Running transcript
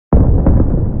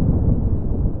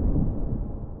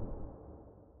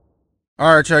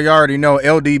All right, y'all already know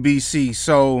ldbc.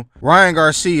 So Ryan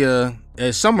Garcia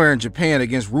is somewhere in Japan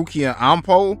against Rukiya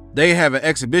Anpo. They have an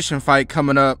exhibition fight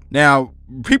coming up. Now,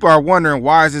 people are wondering,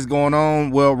 why is this going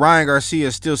on? Well, Ryan Garcia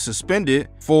is still suspended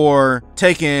for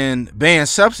taking banned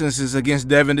substances against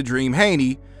Devin the Dream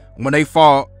Haney when they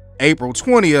fought April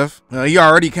 20th. He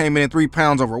already came in 3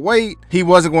 pounds overweight. He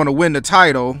wasn't going to win the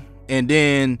title, and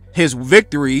then his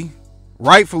victory,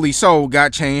 rightfully so,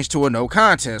 got changed to a no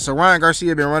contest. So Ryan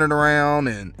Garcia been running around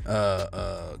and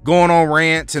going on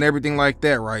rants and everything like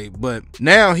that, right? But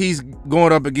now he's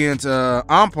going up against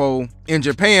Anpo in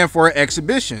Japan for an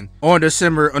exhibition on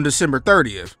December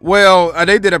 30th. Well,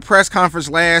 they did a press conference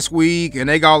last week and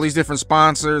they got all these different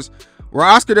sponsors, where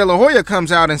Oscar De La Hoya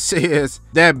comes out and says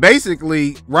that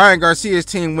basically Ryan Garcia's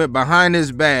team went behind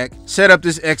his back, set up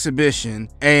this exhibition,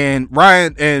 and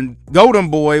Golden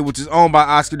Boy, which is owned by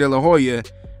Oscar De La Hoya,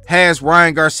 has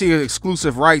Ryan Garcia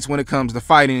exclusive rights when it comes to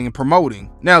fighting and promoting.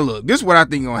 Now look, this is what I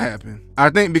think gonna happen. I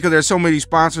think because there's so many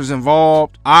sponsors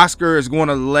involved, Oscar is going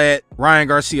to let Ryan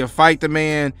Garcia fight the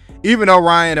man, even though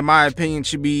Ryan, in my opinion,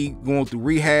 should be going through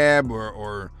rehab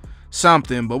or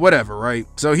something, but whatever, right?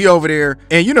 So he over there,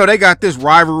 and you know, they got this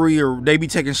rivalry, or they be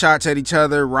taking shots at each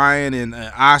other, Ryan and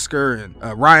Oscar, and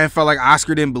Ryan felt like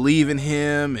Oscar didn't believe in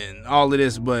him and all of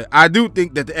this. But I do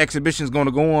think that the exhibition is going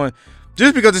to go on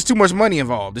just because there's too much money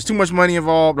involved. There's too much money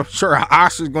involved. I'm sure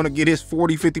Oscar's going to get his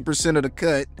 40-50% of the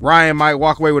cut. Ryan might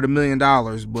walk away with $1 million,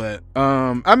 but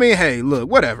I mean, hey, look,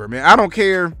 whatever, man. I don't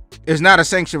care. It's not a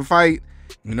sanctioned fight.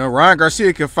 You know, Ryan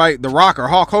Garcia can fight The Rock or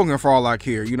Hulk Hogan for all I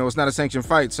care. You know, it's not a sanctioned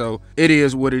fight, so it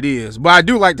is what it is. But I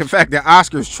do like the fact that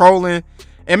Oscar's trolling.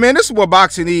 And man, this is what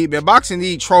boxing need, man. Boxing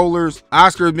need trollers.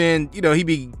 Oscar's been, you know, he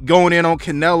be going in on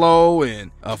Canelo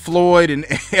and Floyd and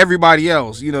everybody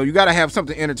else. You know, you got to have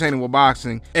something entertaining with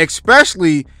boxing,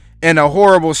 especially in a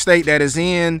horrible state that is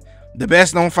in. The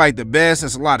best don't fight the best.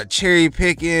 It's a lot of cherry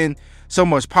picking, so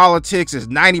much politics. It's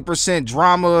 90%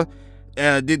 drama.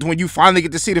 When you finally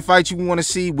get to see the fight you want to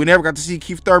see, we never got to see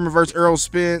Keith Thurman versus Errol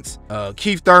Spence,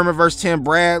 Keith Thurman versus Tim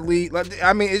Bradley.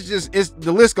 I mean, it's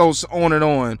the list goes on and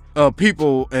on.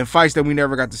 People and fights that we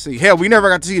never got to see. Hell, we never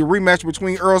got to see the rematch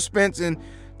between Errol Spence and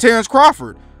Terrence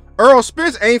Crawford. Errol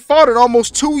Spence ain't fought in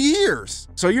almost 2 years.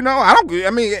 So, you know,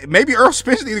 I mean, maybe Errol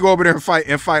Spence need to go over there and fight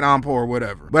Anpo or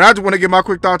whatever. But I just want to get my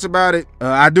quick thoughts about it.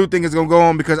 I do think it's going to go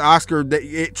on because Oscar,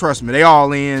 trust me, they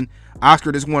all in.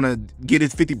 Oscar just want to get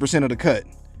his 50% of the cut.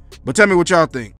 But tell me what y'all think.